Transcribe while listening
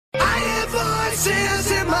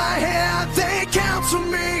Voices in my head, they counsel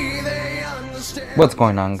me, they understand. What's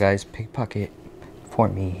going on, guys? Pickpocket for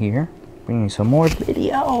me here, bringing some more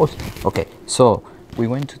videos. Okay, so we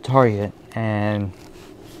went to Target and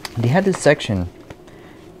they had this section.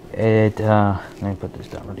 Let me put this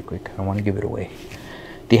down really quick. I don't want to give it away.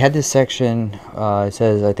 They had this section. It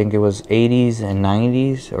says, I think it was 80s and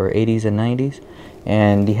 90s, or 80s and 90s,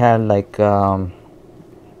 and they had like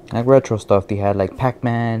retro stuff. They had like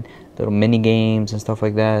Pac-Man, little mini games and stuff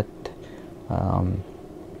like that,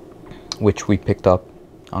 which we picked up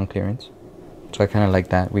on clearance. So I kind of like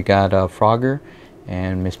that. We got Frogger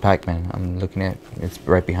and Miss Pac-Man. I'm looking at it's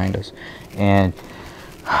right behind us. And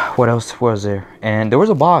what else was there? And there was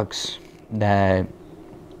a box that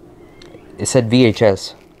it said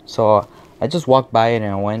VHS. So I just walked by it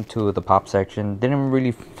and I went to the pop section. Didn't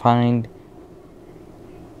really find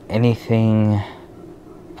anything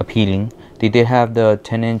appealing. They did have the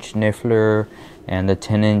 10-inch Niffler and the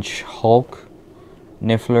 10-inch Hulk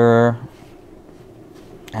Niffler.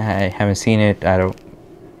 I haven't seen it. I don't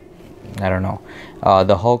know.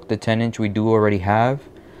 The Hulk, the 10-inch, we do already have.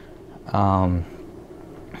 Other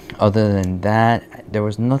than that, there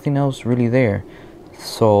was nothing else really there.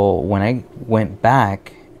 So when I went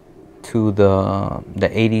back to the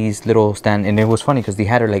 80s little stand, and it was funny because they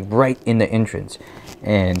had it like right in the entrance,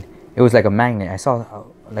 and it was like a magnet. I saw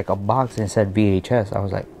like a box and it said VHS. I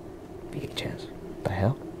was like, VHS? The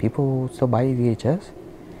hell? People still buy VHS?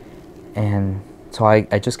 And so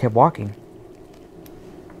I just kept walking.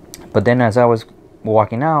 But then as I was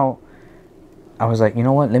walking out, I was like, you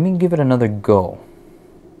know what? Let me give it another go.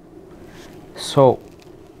 So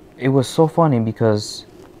it was so funny because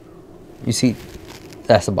you see,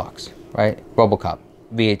 that's the box, right? Robocop,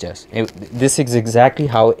 VHS. This is exactly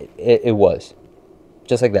how it was.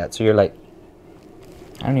 Just like that. So you're like,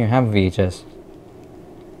 I don't even have a VHS.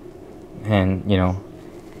 And, you know,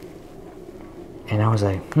 and I was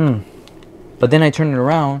like, But then I turned it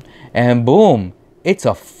around and boom, it's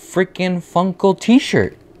a freaking Funko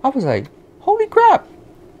t-shirt. I was like, holy crap.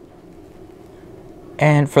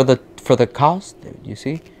 And for the cost, you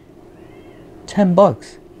see,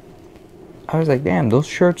 $10. I was like, damn, those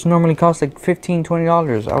shirts normally cost like $15,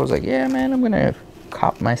 $20. I was like, yeah, man, I'm gonna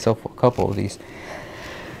cop myself a couple of these.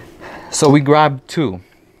 So we grabbed two.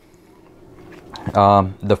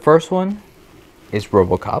 The first one is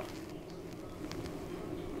Robocop.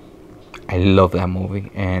 I love that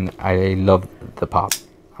movie and I love the pop.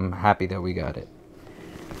 I'm happy that we got it.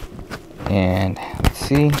 And let's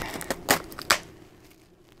see.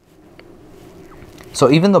 So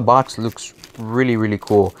even the box looks really, really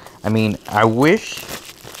cool. I mean, I wish,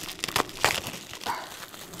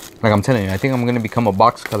 like I'm telling you, I think I'm gonna become a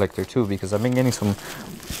box collector too, because I've been getting some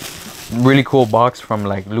really cool box from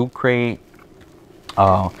like Loot Crate,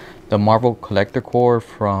 the Marvel Collector Core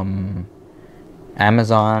from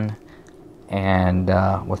Amazon, and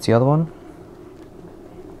what's the other one?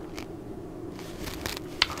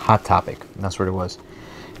 Hot Topic. That's what it was.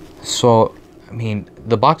 So I mean,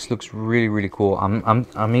 the box looks really, really cool.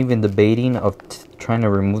 I'm even debating of trying to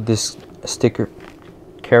remove this sticker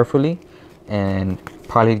carefully and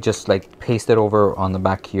probably just like paste it over on the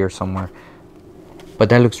back here somewhere. But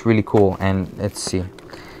that looks really cool. And let's see.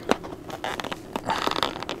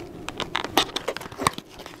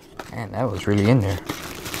 Man, that was really in there.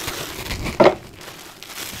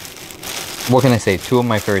 What can I say? Two of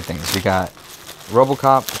my favorite things. We got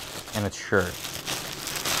Robocop and a shirt.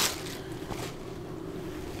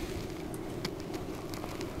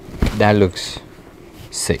 That looks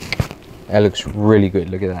sick. That looks really good.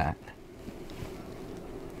 Look at that.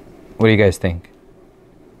 What do you guys think?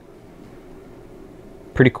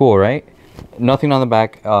 Pretty cool, right? Nothing on the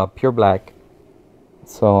back, pure black.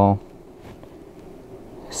 So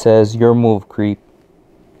it says your move, creep.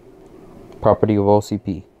 Property of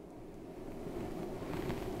OCP.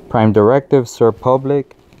 Prime directive, serve the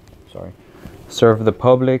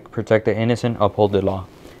public, protect the innocent, uphold the law.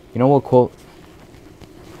 You know what quote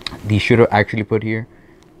they should have actually put here?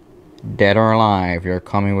 Dead or alive, you're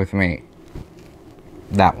coming with me.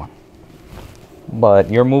 That one. But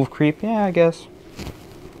your move, creep, yeah, I guess.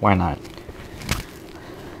 Why not?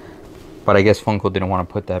 But I guess Funko didn't want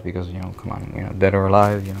to put that because, you know, come on, you know, dead or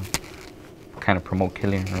alive, you know, kind of promote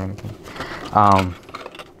killing or anything.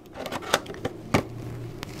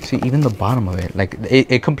 See, even the bottom of it, like,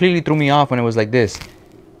 it completely threw me off when it was like this.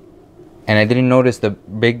 And I didn't notice the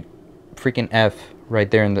big freaking F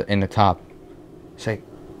right there in the top. It's like,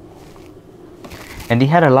 and they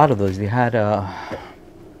had a lot of those. They had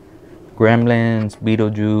Gremlins,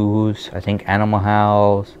 Beetlejuice, I think Animal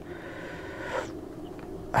House.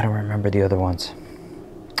 I don't remember the other ones.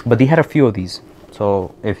 But they had a few of these.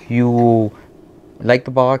 So if you like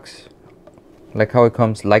the box, like how it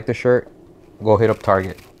comes, like the shirt, go hit up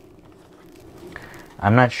Target.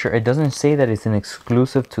 I'm not sure. It doesn't say that it's an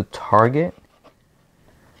exclusive to Target.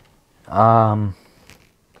 I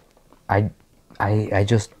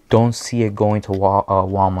just don't see it going to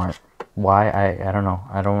Walmart. Why? I don't know.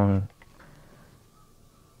 I don't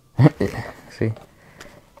see.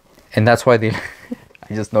 And that's why they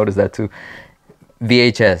I just noticed that too.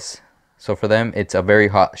 VHS. So for them, it's a very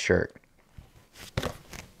hot shirt.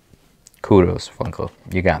 Kudos, Funko.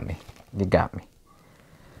 You got me. You got me.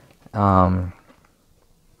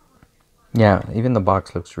 Yeah, even the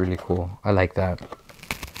box looks really cool. I like that.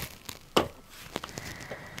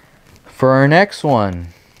 For our next one,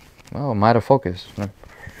 oh, I'm out of focus.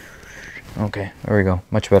 Okay, there we go.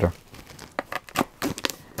 Much better.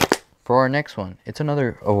 For our next one, it's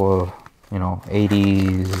another, you know,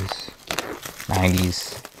 80s,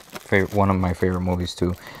 90s, one of my favorite movies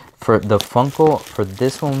too. For the Funko, for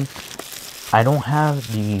this one, I don't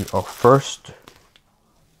have the first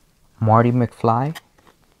Marty McFly,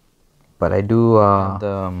 but I do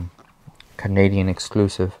the Canadian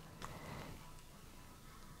exclusive.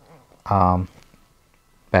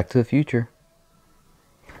 Back to the Future.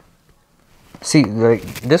 See, like,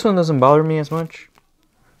 this one doesn't bother me as much,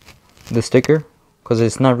 the sticker, because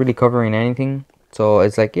it's not really covering anything. So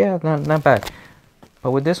it's like, yeah, not bad.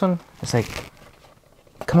 But with this one, it's like,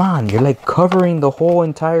 come on, you're like covering the whole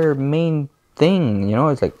entire main thing, you know?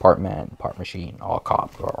 It's like part man, part machine, all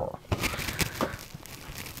cop.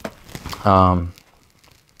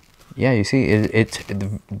 Yeah, you see, it's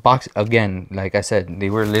the box again. Like I said, they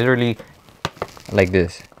were literally like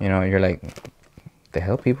this. You know, you're like, the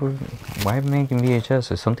hell, people? Why making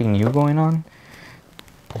VHS? Is something new going on?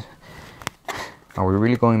 Are we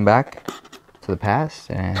really going back to the past?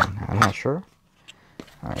 And I'm not sure.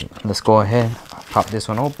 All right, let's go ahead. Pop this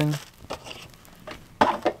one open.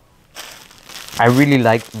 I really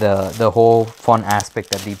like the whole fun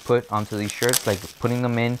aspect that they put onto these shirts, like putting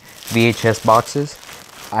them in VHS boxes.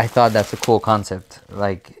 I thought that's a cool concept.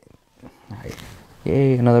 Like,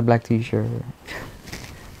 yay, another black t-shirt.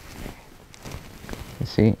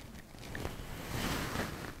 Let's see.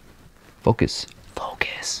 Focus.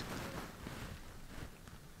 Focus.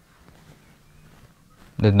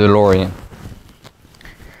 The DeLorean.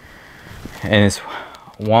 And it's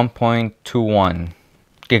 1.21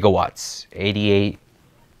 gigawatts, 88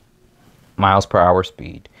 miles per hour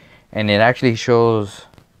speed. And it actually shows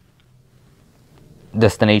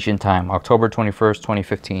destination time, October 21st,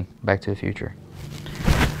 2015, Back to the Future.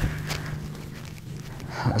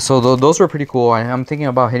 So those were pretty cool. I'm thinking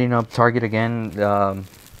about hitting up Target again,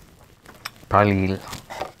 probably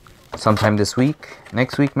sometime this week,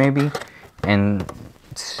 next week maybe, and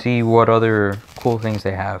see what other cool things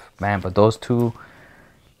they have. Man, but those two,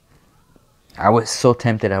 I was so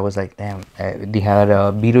tempted. I was like, damn, they had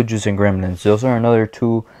Beetlejuice and Gremlins. Those are another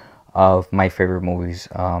two of my favorite movies.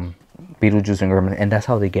 Beetlejuice and Gremlins, and that's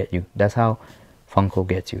how they get you. That's how Funko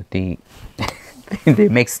gets you. They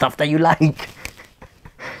make stuff that you like.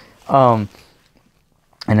 And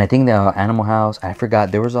I think the Animal House, I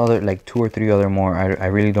forgot, there was other, like 2 or 3 other more. I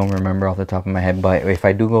really don't remember off the top of my head, but if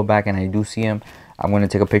I do go back and I do see them, I'm going to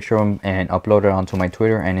take a picture of them and upload it onto my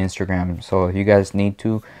Twitter and Instagram. So if you guys need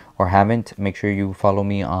to or haven't, make sure you follow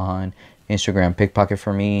me on Instagram, Pickpocket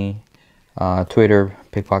for me, Twitter,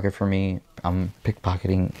 Pickpocket for me. I'm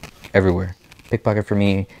pickpocketing everywhere. Pickpocket for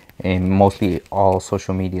me in mostly all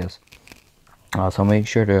social medias. So make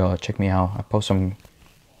sure to check me out. I post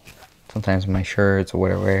sometimes my shirts or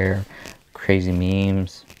whatever, crazy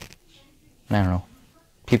memes. I don't know,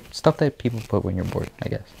 stuff that people put when you're bored, I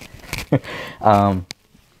guess.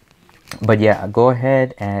 But yeah, go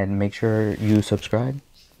ahead and make sure you subscribe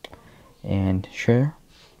and share.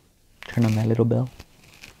 Turn on that little bell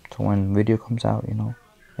so when video comes out, you know,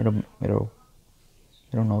 it'll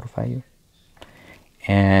notify you.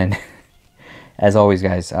 And as always,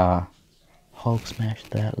 guys, Hulk smash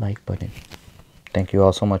that like button. Thank you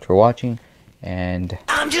all so much for watching, and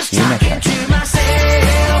I'm just see you next talking time. to myself.